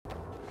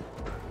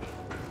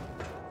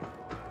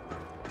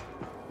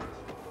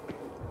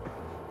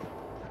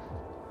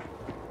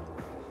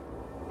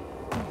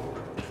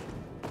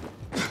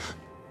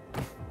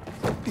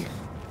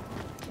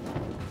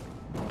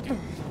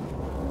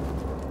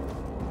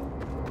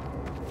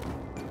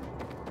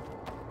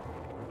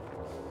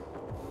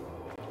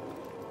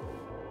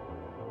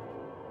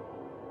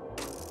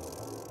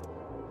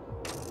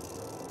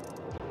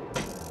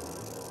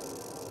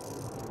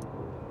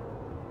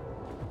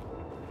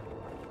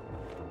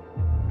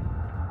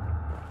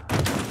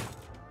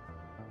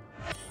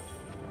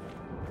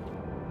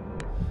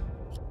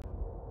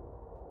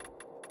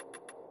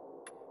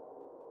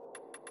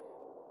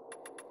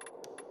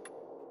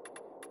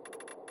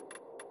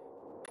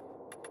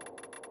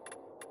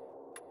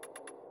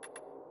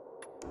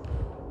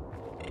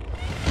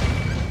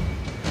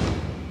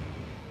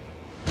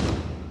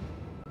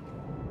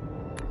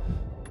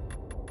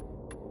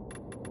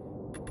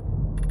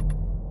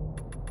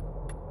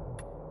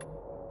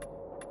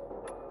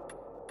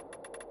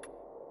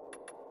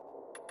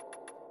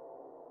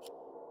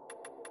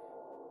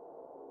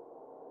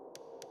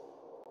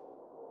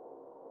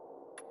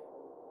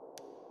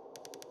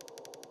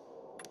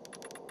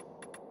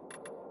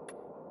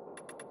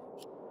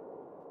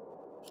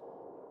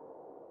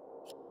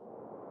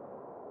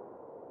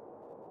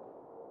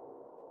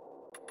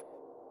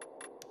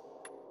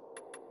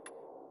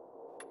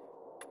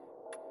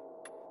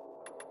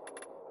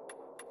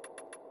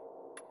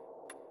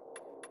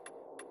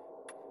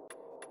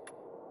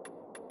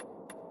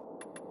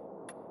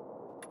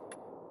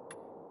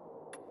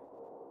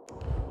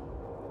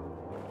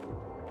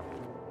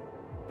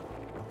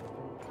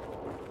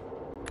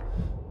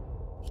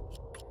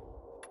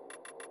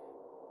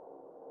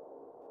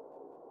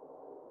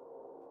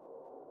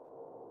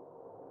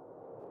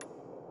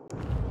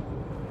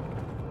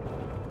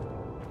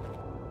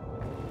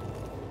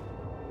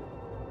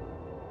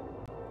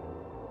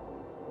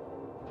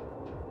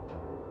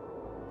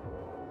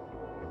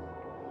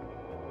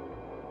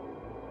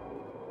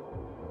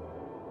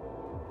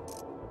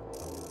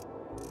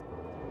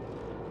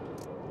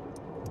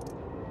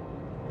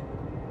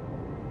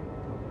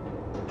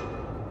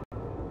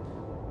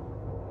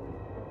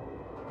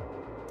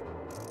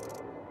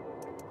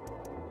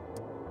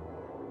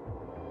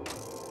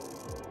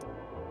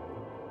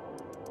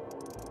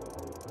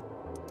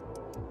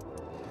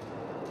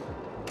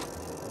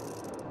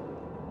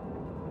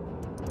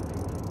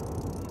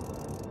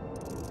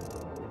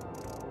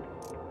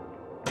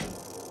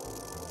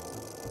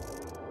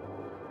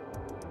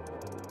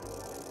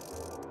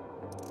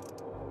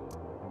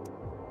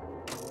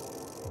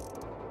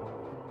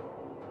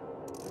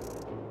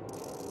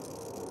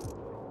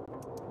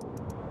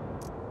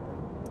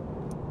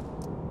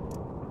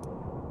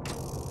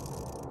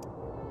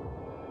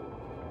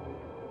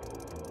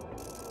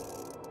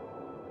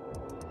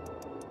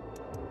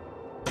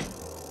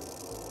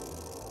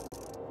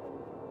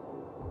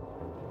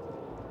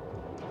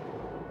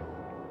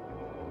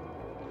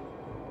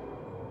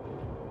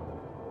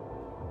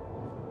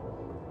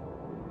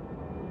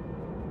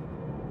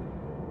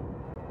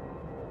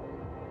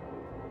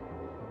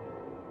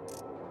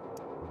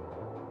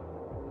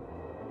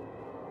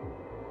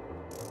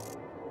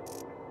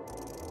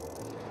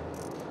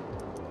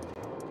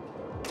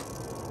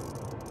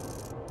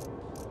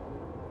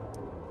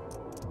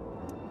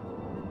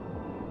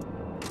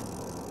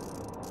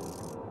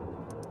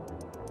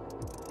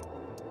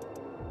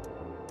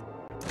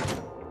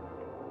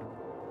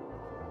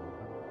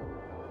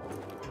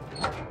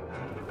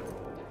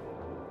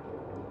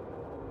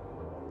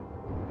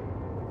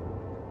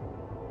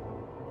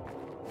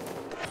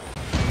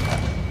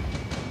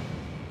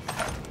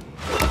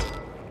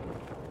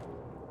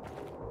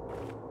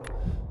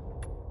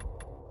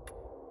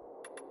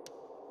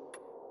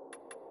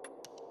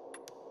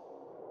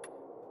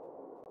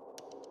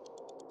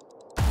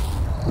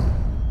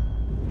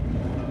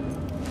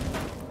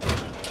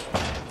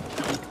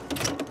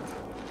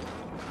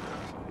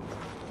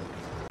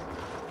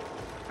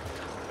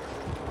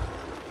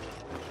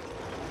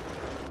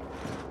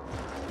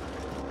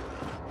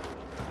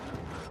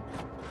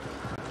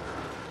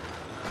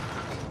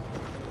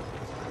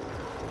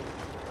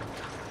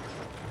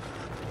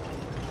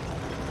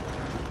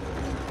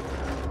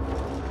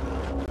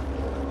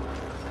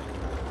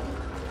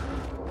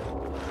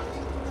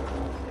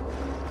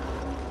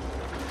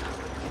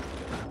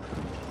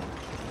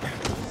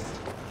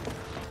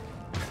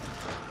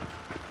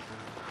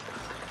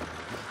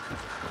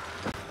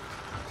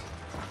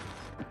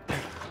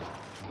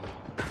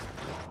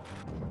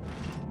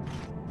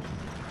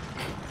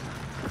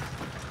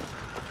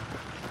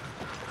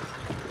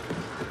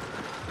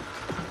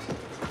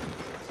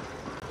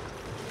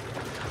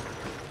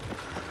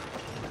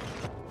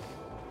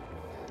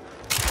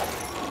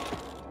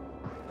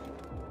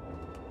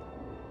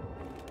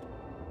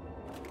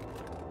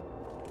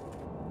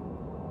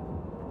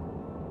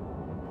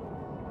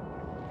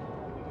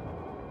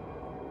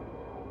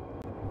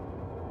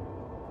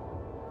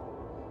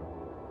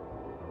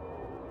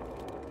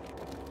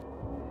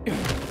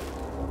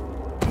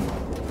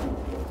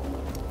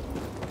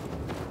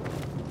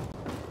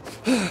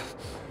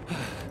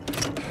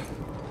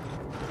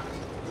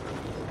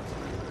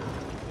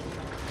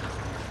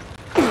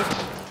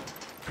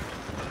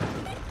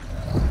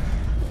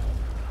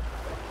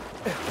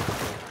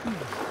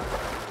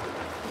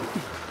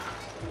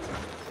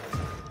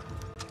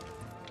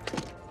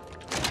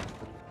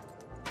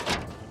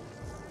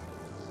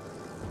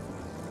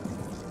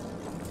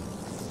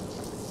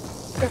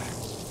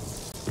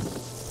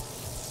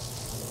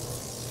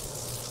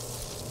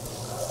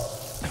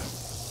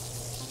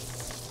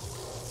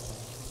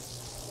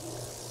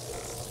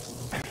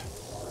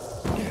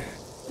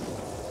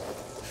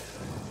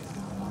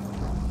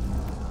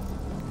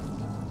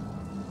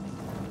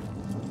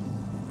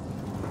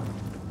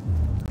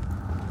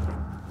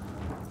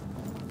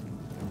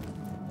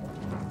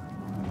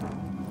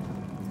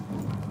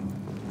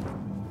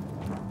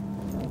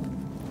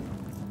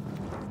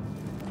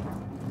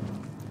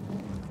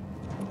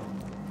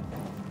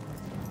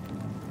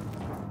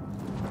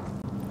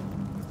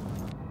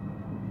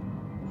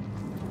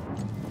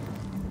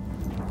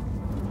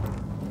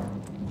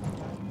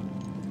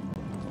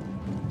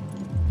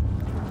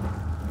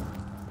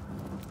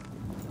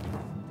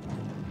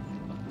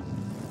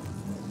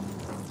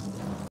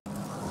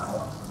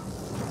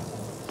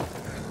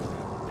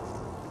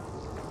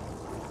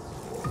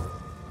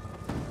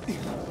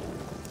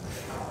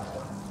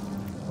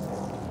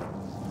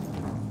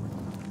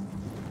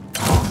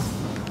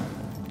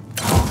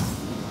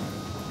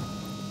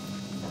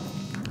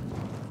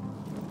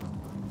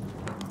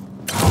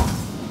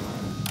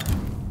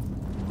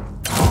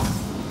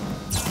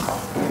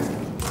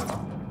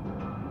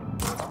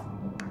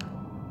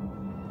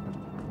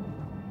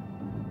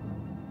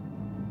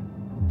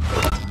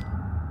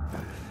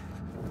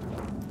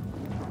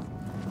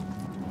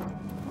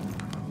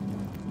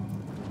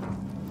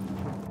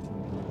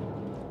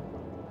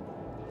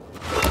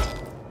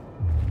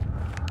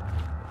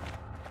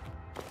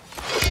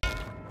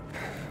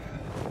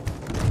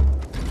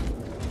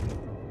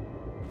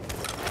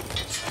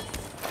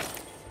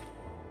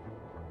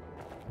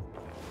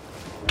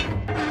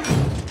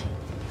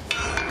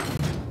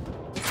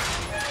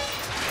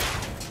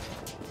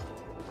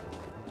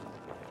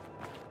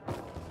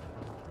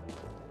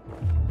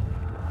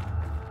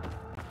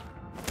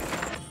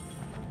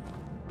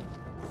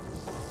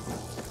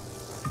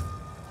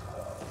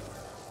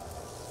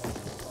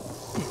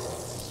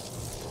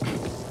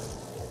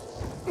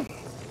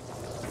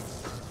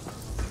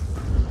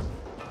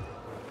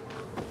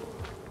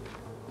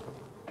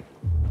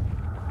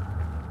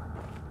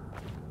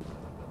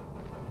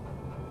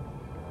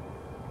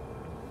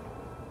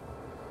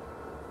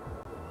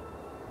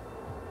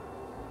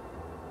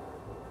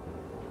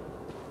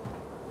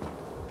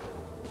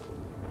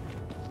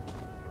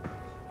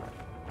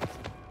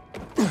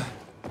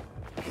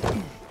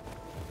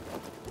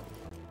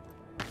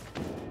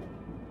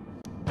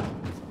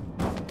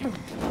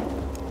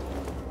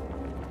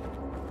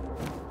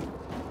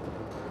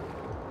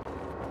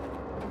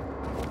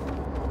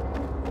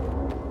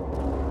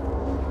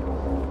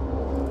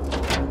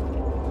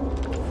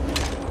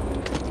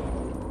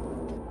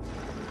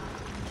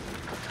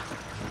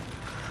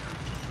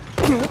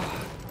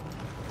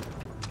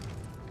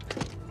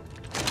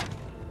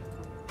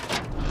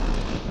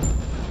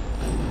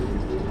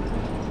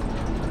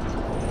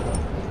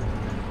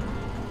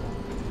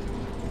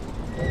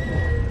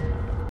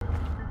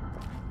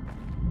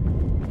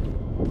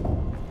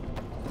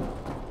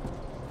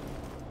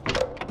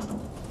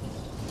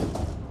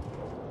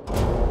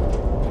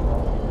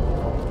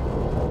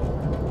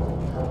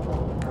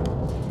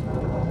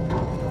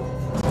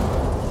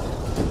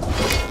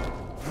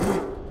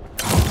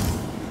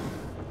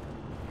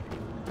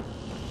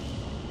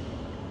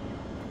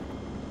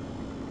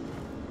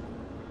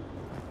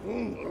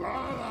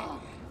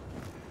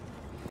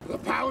The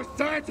power's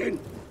certain.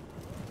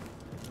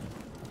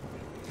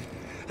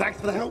 Thanks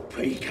for the help,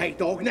 PK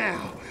Dog.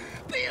 Now,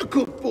 be a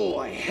good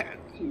boy.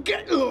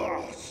 Get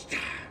lost.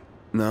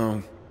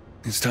 No,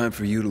 it's time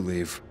for you to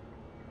leave.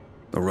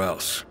 Or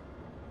else.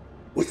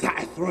 Was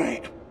that a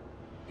threat?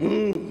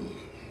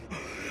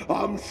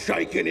 I'm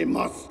shaking in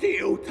my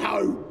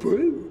steel-toe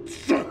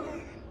boots.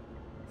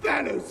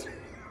 Fellas.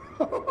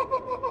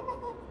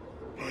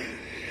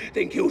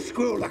 Think he'll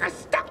squeal like a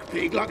stuck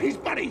pig like his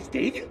buddies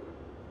did?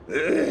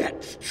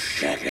 Let's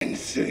check and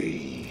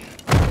see.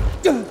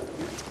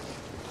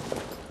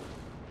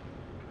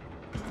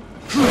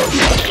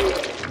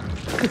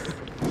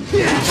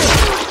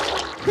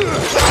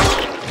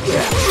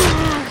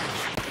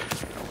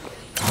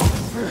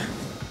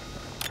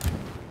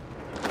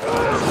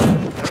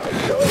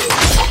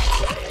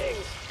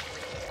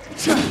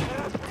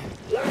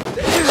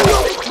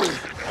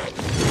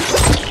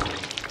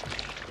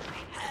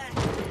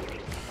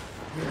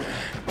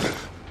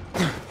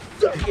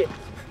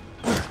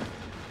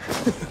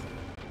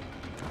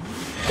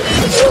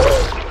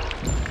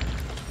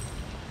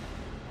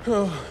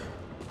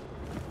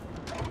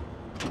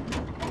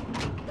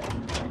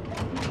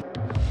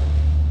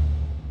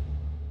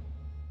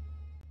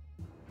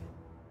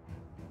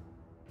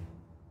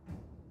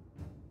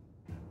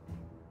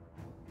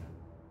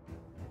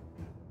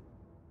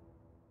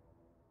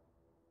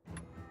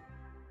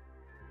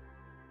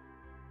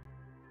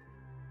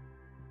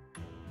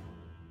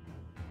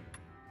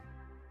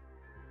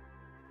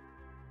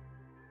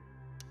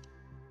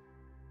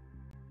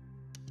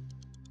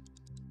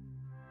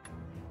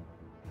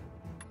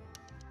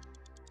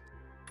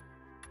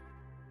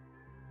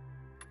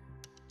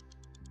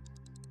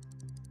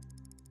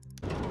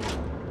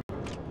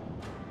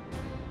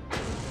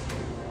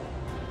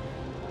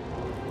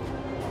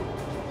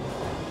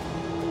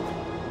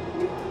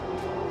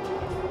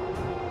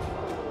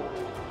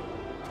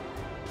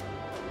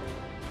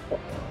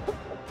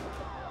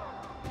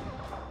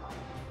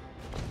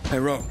 Hey,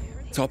 Ro.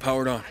 It's all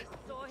powered on.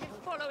 Saw him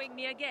following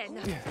me again.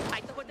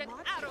 I put an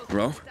arrow to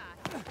Ro? his side.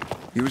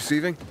 You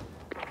receiving?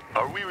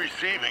 Are we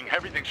receiving?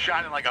 Everything's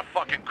shining like a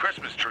fucking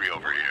Christmas tree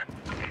over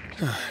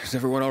here. Is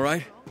everyone all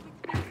right?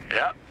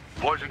 Yeah,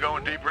 boys are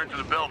going deeper into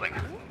the building.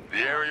 The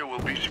area will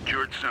be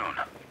secured soon.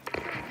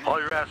 Haul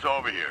your ass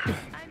over here.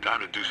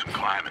 Time to do some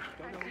climbing.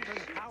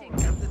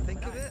 Come to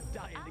think of it,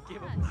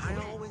 I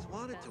always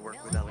wanted to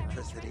work with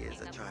electricity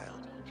as a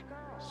child.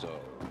 So,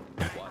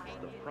 what's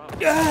the problem?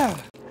 Yeah!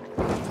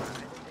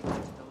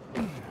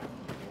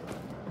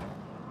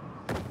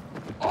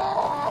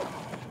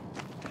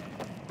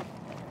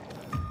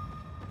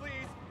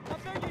 Please, I'm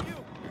begging you.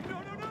 No,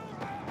 no, no.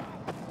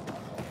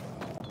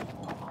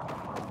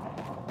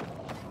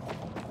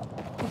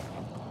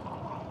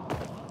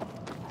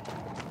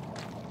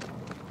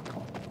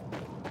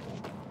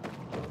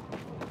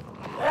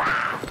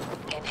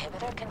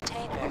 Inhibitor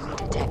container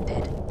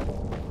detected.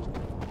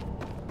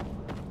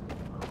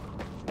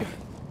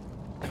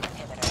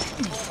 Inhibitor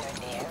container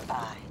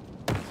nearby.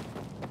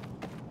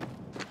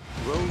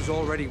 Ro's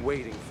already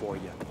waiting for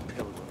you,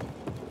 Pilgrim.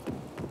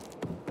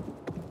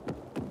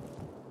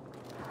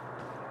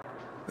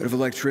 Bit of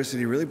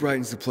electricity really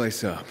brightens the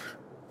place up.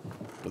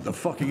 But the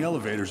fucking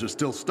elevators are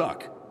still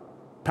stuck.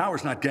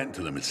 Power's not getting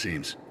to them, it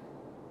seems.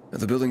 Now,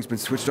 the building's been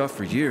switched off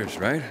for years,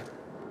 right?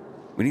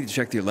 We need to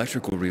check the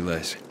electrical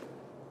relays.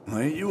 Well,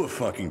 ain't you a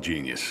fucking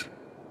genius?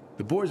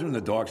 The boys are in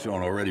the dark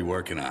zone already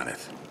working on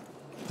it.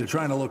 They're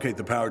trying to locate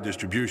the power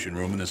distribution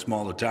room in the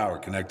smaller tower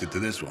connected to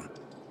this one.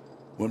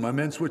 When my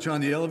men switch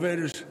on the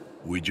elevators,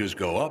 we just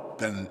go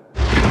up and...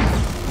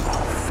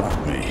 Oh,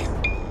 fuck me.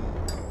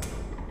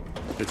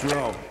 It's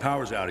Ro.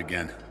 Power's out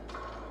again.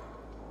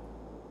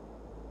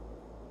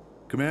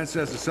 Command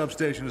says the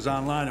substation is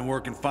online and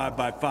working 5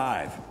 by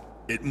 5.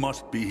 It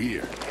must be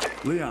here.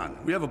 Leon,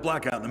 we have a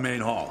blackout in the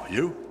main hall.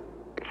 You?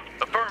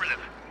 Affirmative.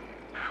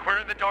 We're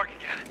in the dark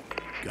again.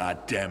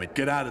 God damn it,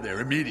 get out of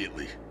there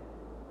immediately.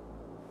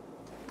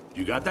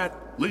 You got that?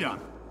 Leon?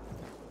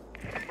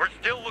 We're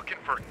still looking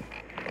for...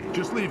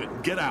 Just leave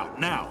it. Get out,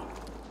 now.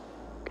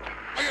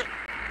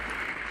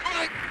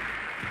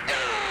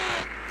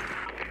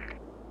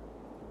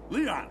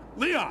 Leon!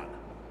 Leon!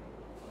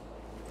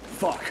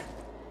 Fuck.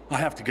 I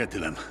have to get to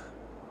them.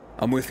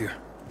 I'm with you.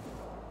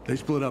 They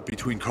split up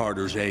between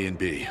corridors A and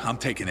B. I'm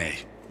taking A.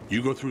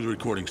 You go through the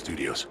recording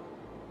studios.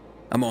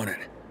 I'm on it.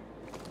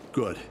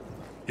 Good.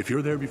 If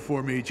you're there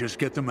before me, just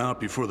get them out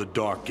before the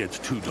dark gets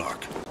too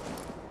dark.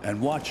 And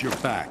watch your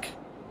back.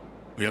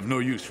 We have no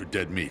use for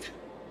dead meat.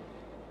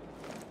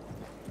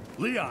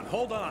 Leon,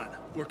 hold on.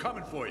 We're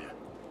coming for you.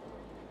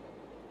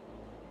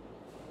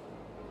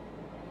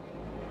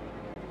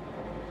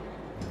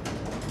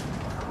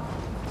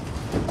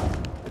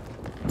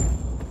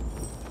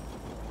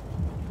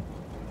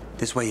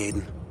 This way,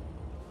 Aiden.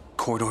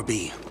 Corridor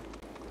B.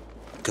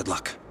 Good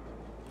luck.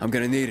 I'm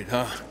gonna need it,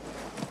 huh?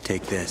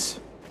 Take this.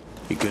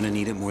 You're gonna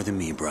need it more than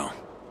me, bro.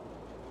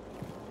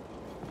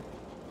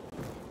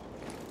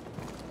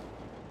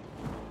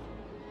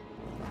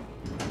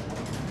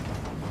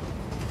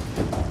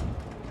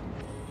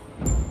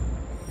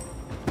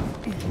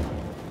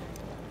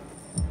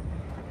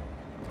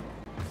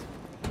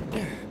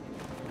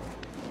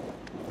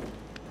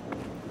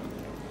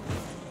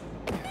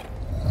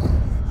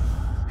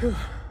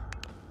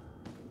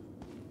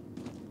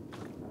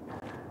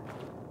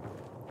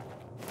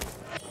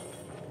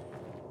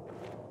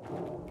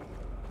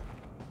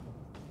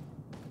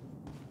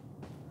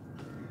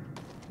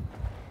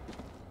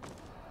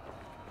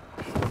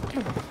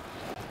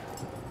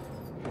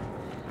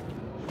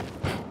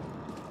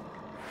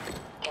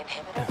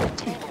 Inhibitor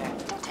container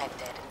detected.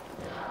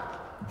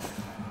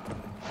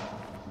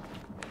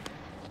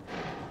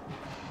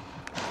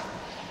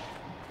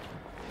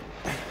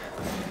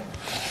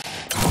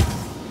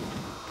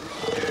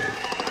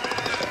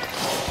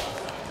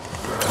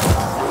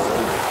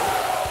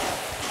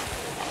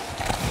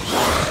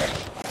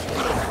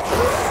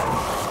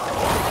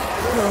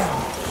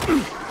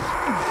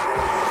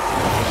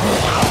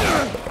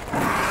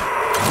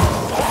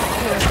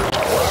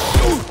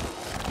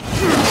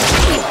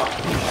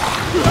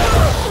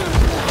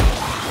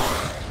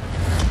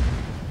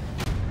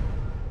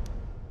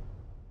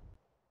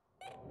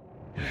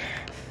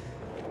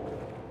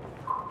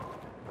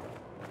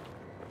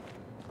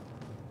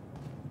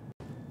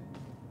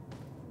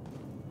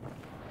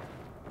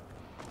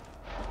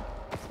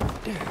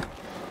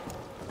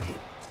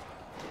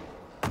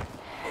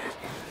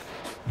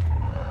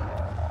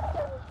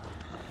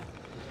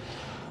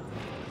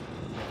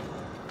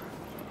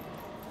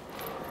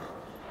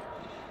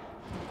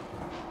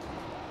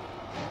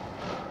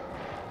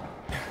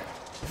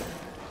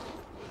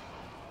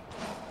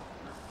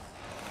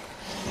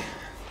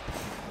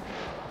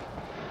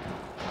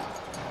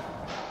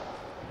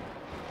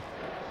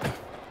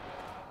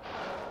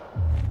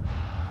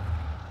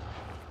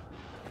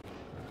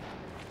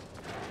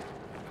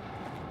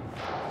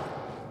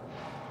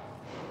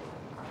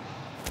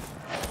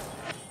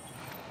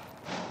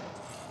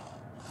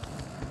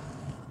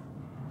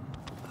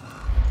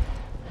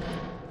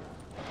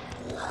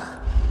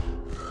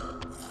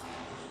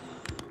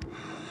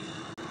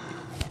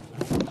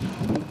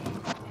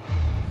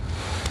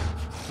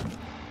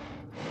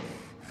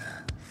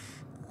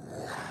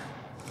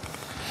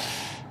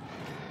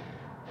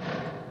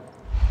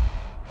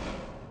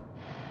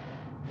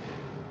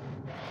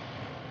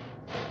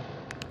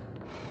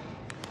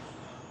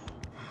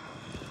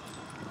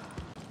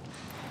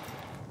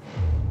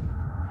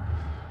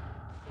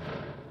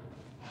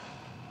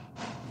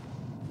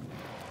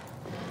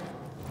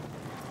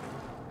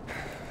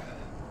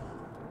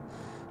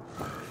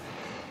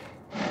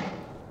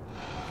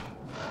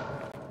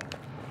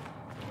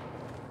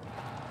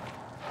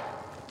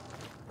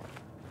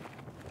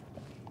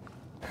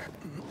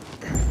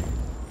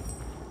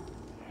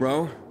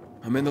 Bro,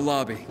 I'm in the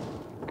lobby.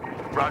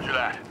 Roger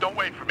that. Don't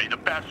wait for me. The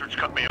bastards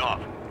cut me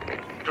off.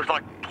 There's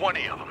like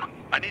 20 of them.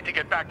 I need to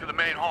get back to the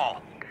main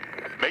hall.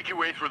 Make your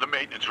way through the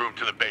maintenance room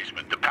to the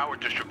basement. The power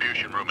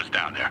distribution room is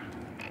down there.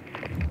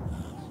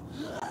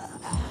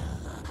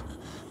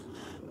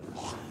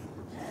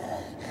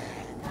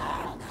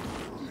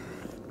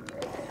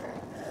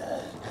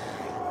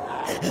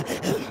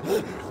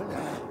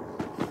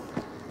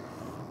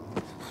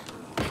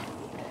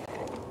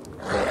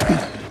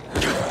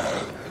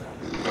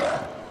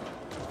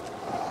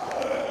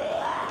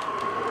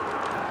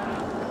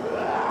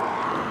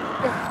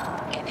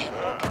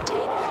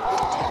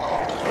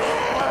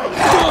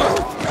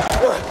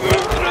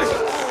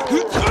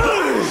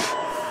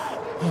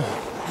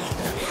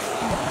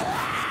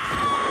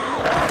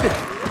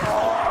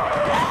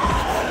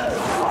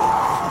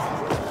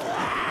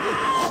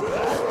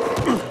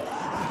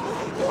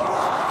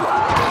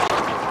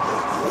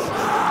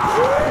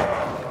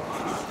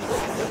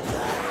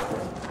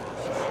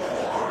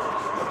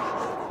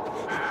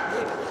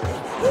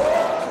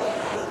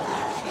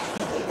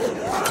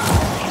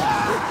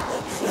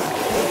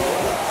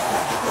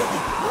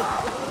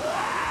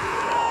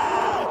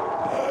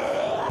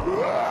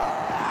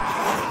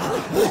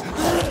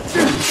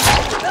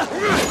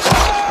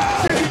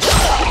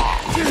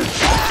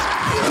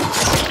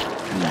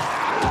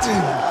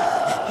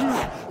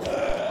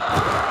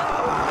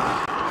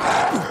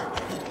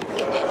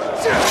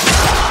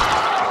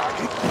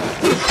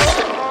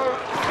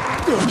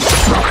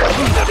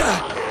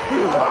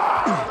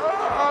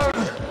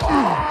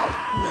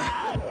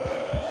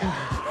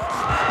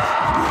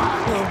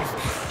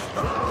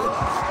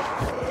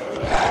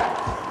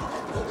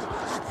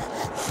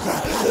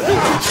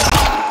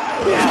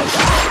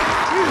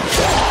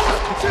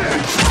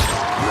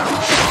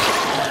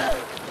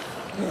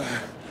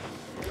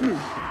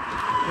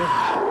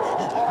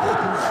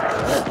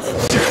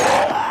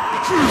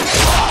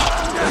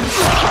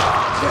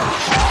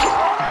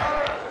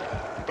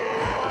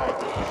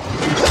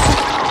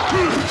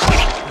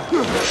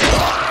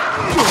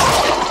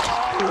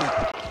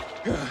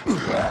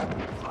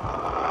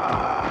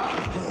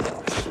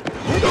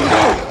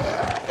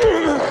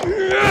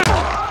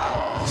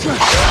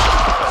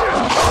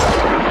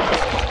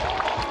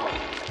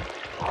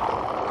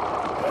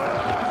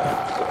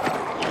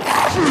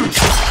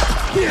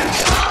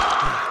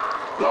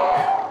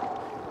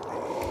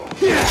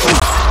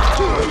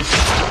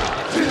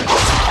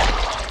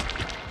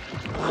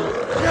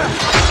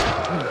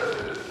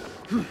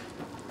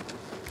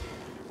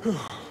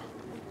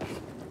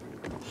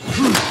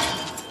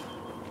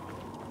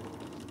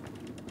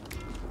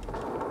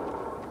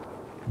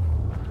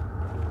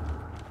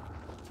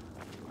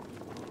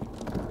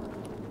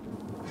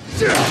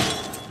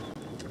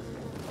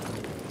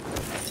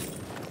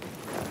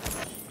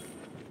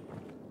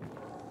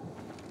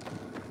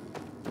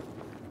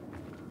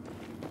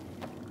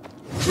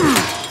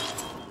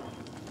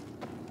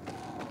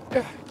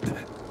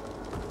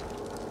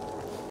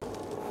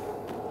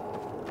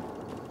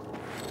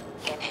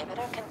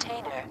 Inhibitor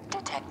container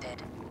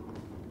detected.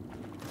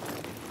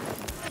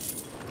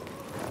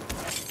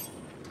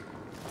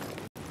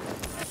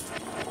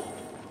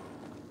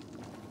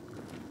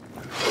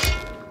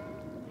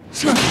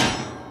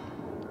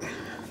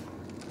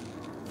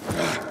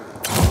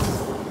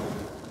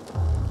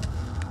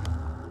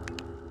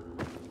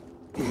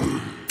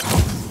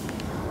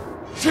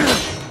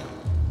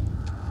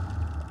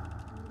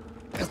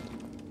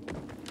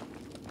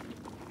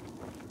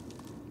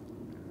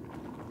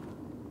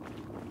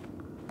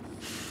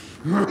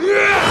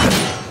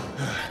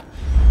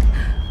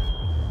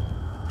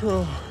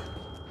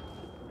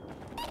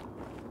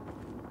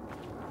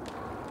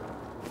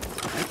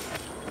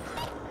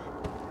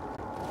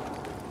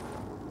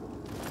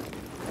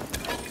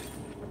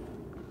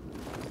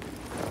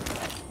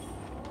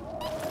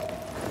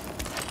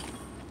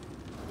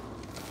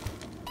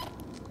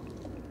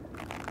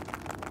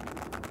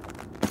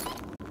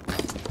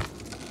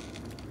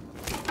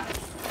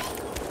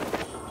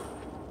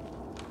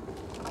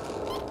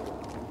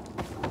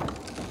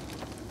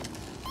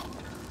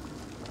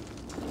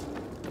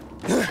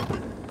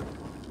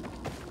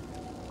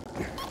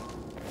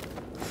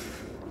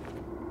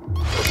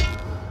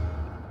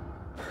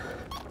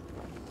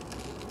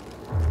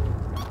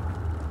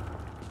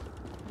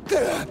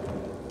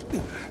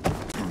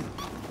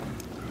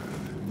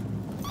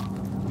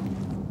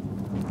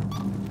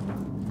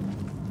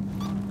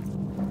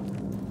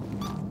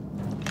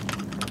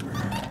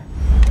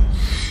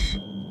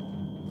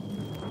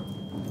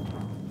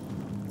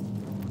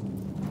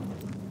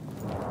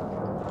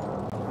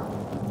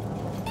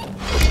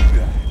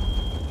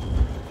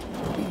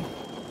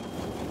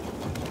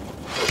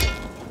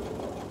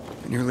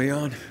 You're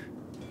Leon?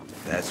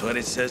 That's what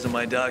it says on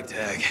my dog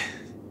tag.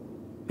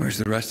 Where's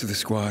the rest of the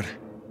squad?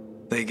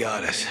 They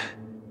got us.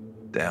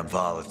 Damn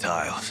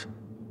volatiles.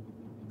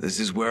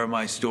 This is where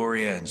my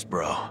story ends,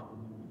 bro.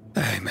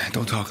 Hey, man,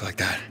 don't talk like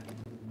that.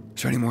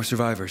 Is there any more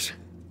survivors?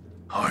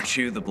 Aren't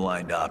you the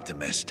blind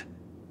optimist?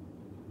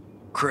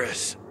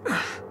 Chris,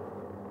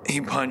 He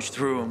punched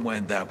through and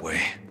went that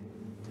way.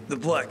 The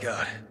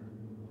blackout.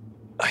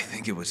 I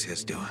think it was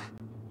his doing.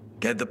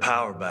 Get the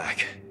power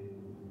back.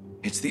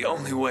 It's the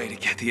only way to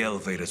get the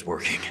elevators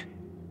working.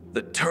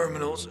 The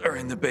terminals are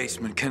in the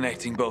basement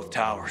connecting both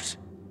towers.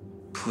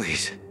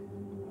 Please,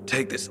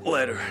 take this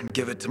letter and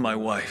give it to my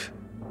wife.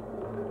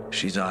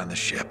 She's on the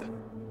ship.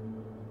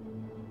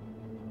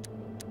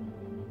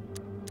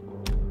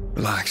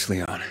 Relax,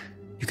 Leon.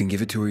 You can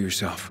give it to her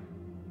yourself.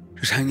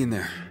 Just hang in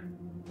there.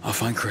 I'll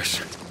find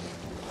Chris.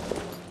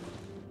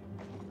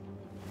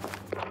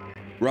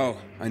 Ro,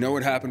 I know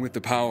what happened with the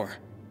power.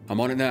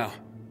 I'm on it now.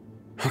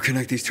 I'll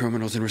connect these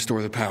terminals and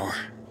restore the power.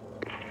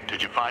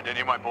 Did you find any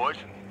of my boys?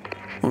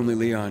 Only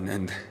Leon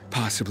and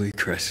possibly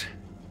Chris.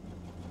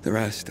 The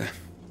rest,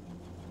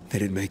 they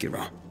didn't make it,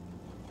 Ro.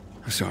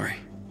 I'm sorry.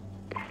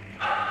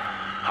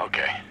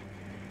 Okay.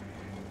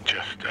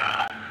 Just,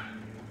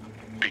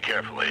 be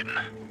careful,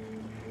 Aiden.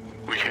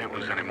 We can't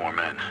lose any more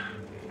men.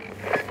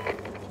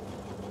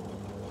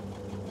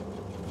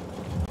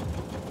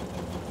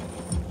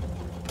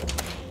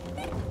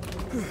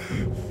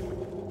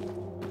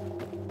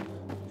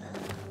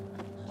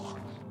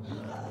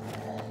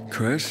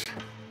 Chris?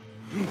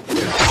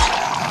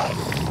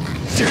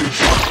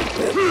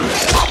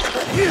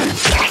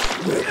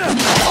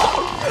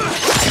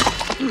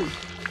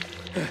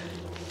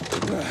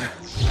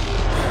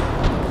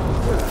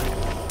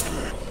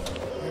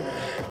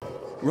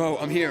 Ro,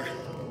 I'm here.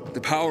 The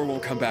power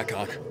won't come back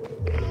on.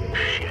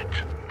 Shit.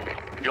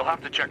 You'll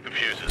have to check the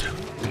fuses.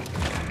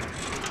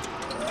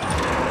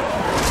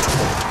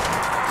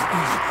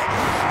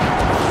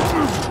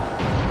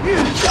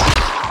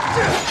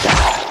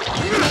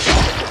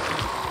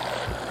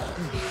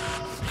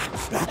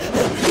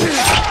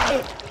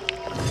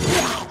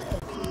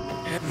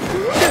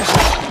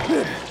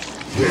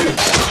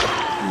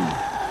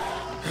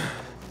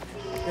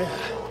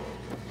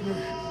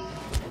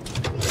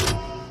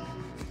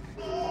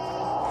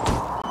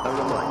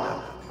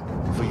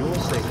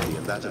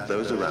 Of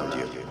those around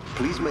you,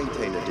 please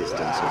maintain a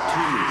distance of 2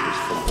 meters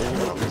from all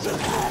others.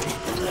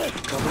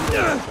 Cover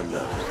your mouth and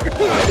nose.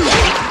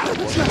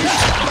 Through the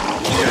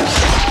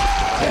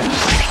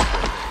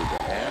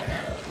air,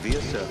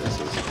 via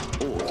surfaces,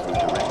 or through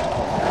direct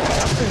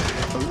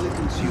contact. Only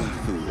consume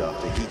food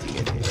after heating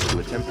it to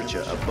a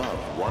temperature above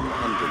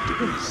 100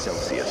 degrees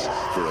Celsius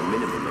for a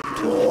minimum of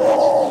 2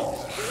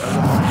 minutes.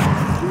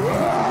 For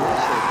your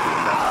safety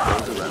and that of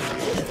those around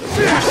you,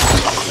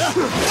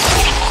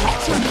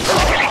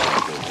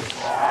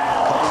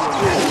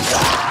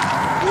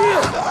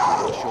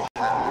 wash your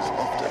hands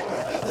often.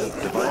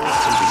 The virus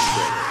can be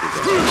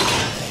spread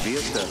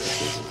via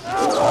surfaces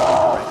or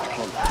direct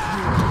contact.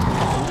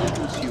 Only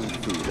consume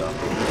food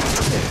after heating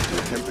to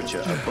a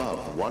temperature above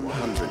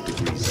 100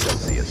 degrees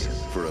Celsius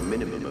for a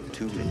minimum of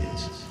 2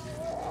 minutes.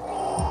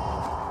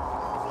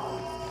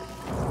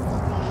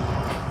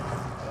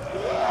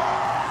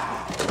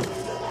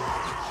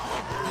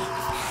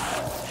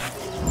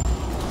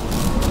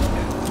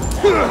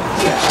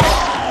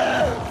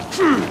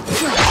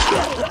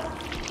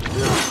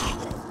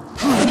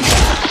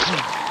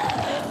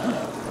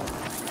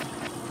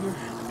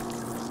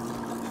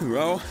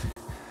 Ro,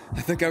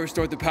 I think I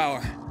restored the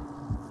power.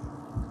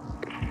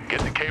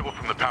 Get the cable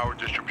from the power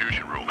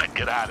distribution room and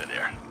get out of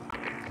there.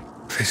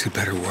 This had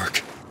better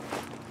work.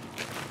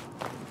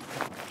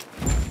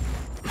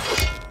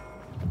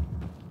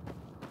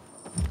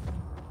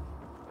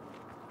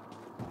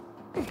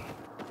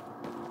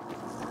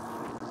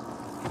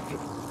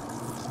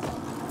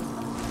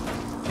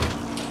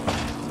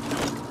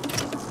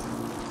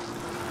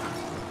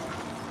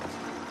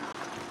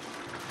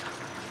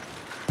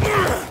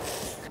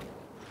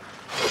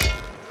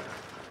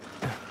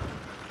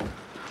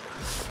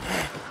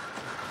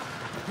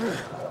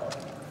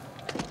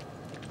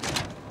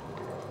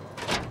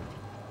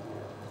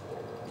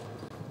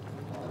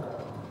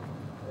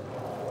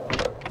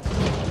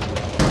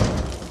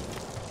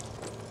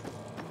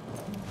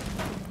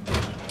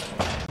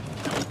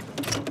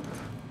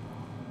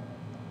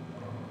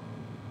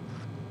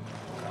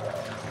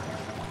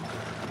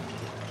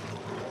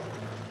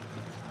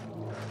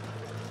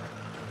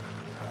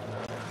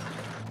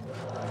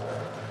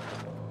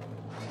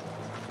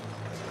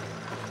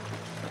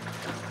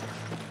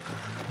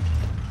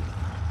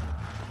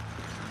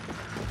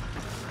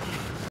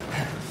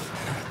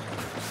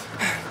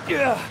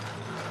 Yeah.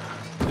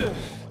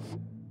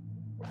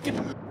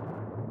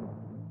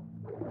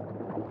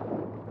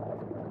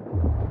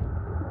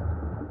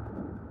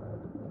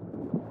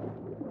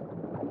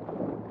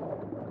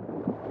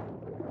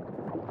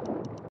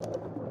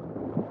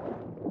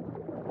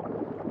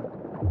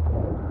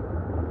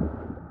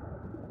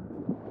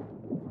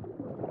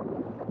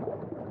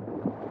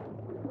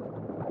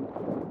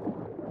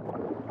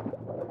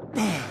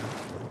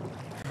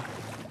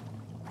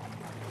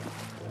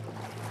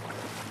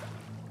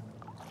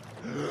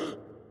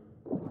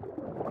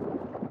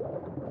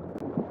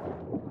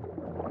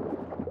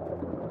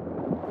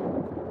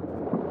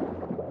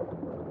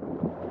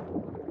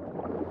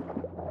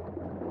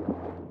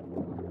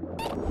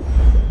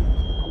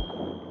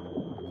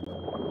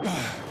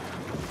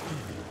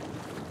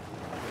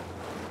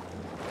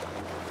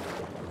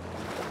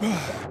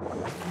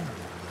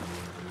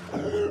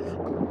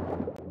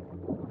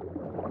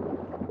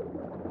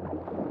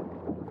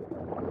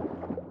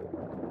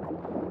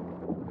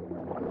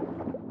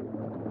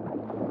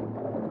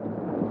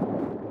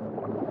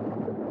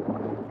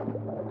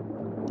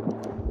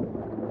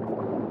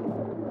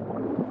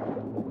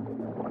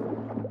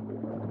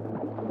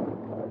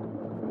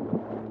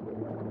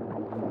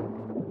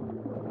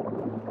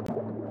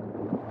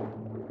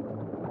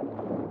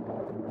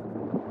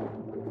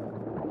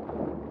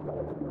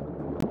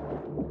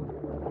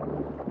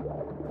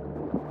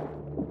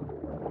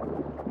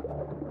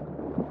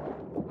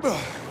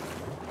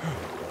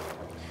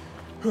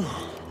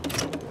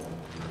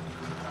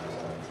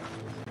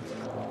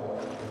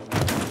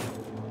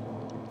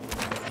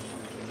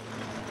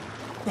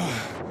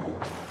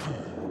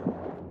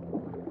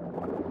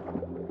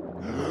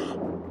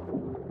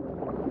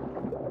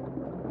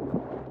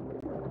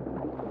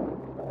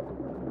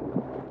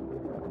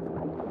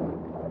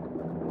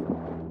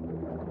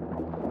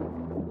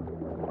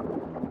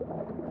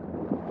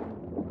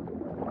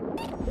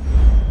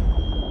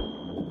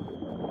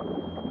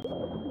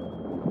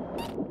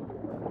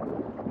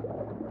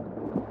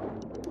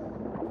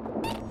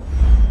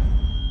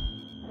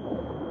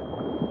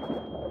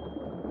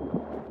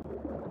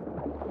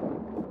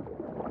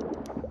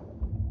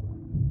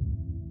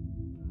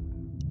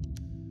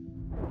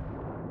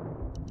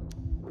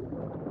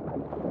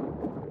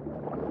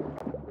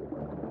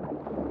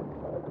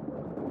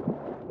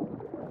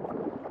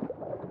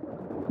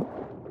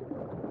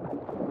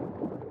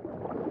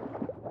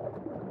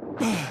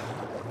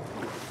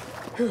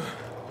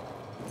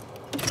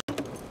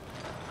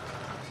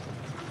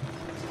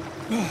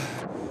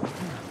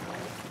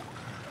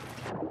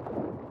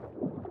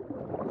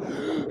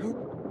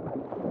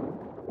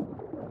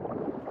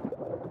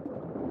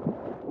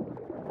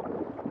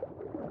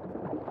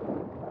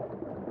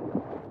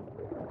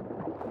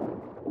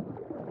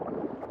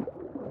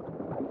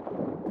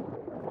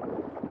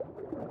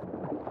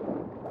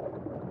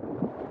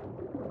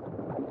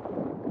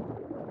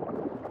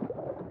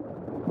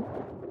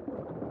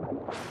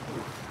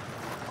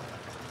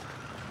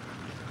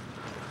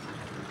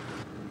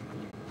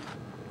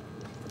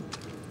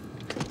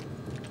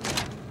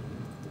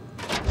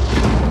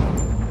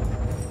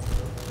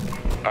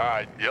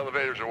 Alright, the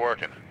elevators are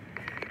working.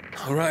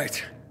 All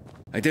right.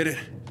 I did it.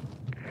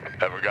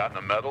 Ever gotten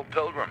a medal,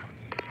 Pilgrim?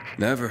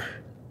 Never.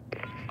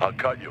 I'll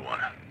cut you one.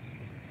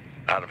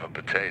 Out of a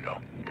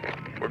potato.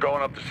 We're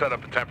going up to set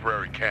up a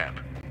temporary camp.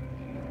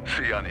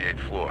 See you on the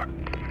 8th floor.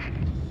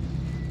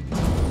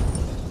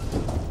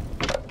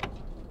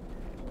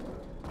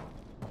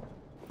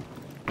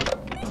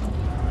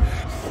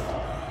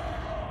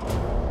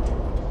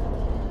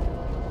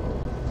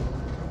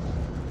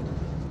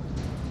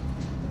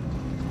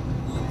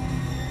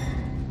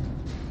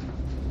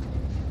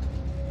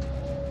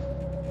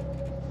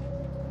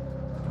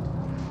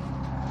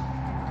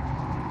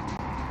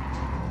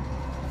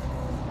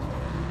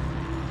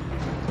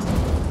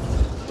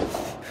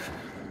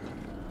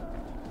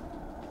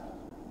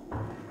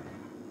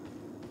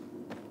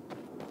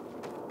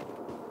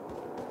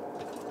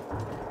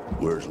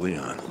 Where's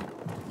Leon?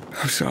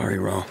 I'm sorry,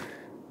 Ro.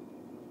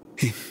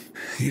 He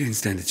didn't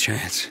stand a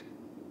chance.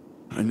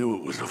 I knew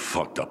it was a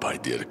fucked up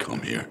idea to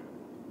come here.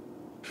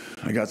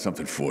 I got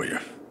something for you.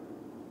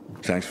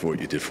 Thanks for what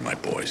you did for my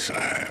boys.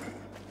 I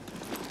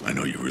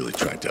know you really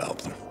tried to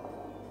help them.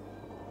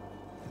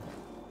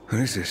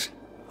 What is this?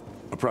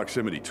 A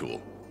proximity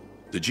tool.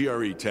 The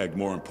GRE tagged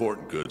more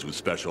important goods with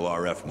special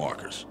RF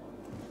markers.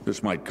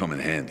 This might come in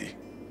handy.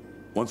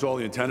 Once all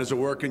the antennas are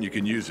working, you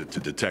can use it to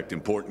detect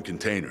important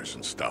containers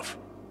and stuff.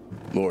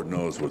 Lord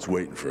knows what's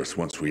waiting for us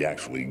once we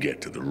actually get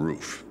to the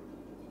roof.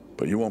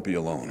 But you won't be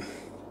alone.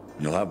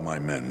 You'll have my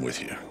men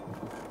with you.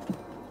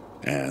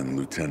 And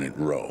Lieutenant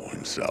Rowe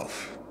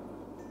himself.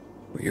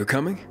 You're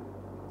coming?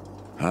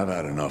 I've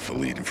had enough of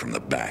leading from the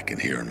back and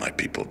hearing my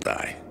people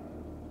die.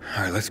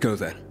 All right, let's go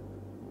then.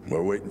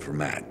 We're waiting for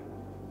Matt.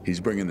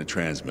 He's bringing the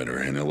transmitter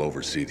and he'll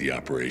oversee the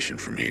operation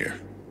from here.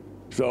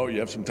 So you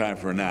have some time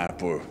for a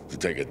nap or to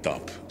take a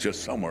dump.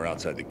 Just somewhere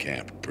outside the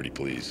camp, pretty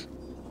please.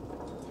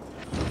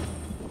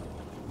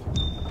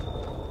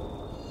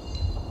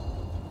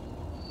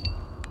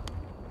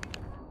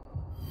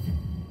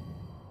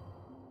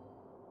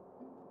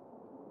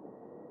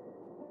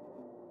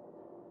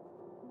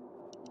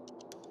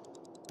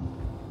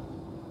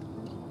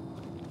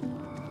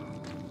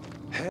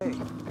 Hey,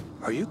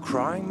 are you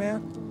crying,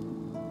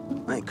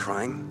 man? I ain't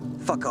crying.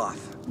 Fuck off.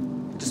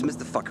 Dismiss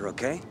the fucker,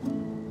 okay?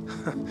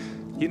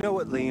 You know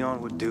what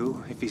Leon would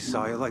do if he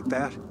saw you like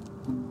that?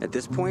 At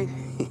this point,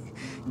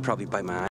 he'd probably bite my eye.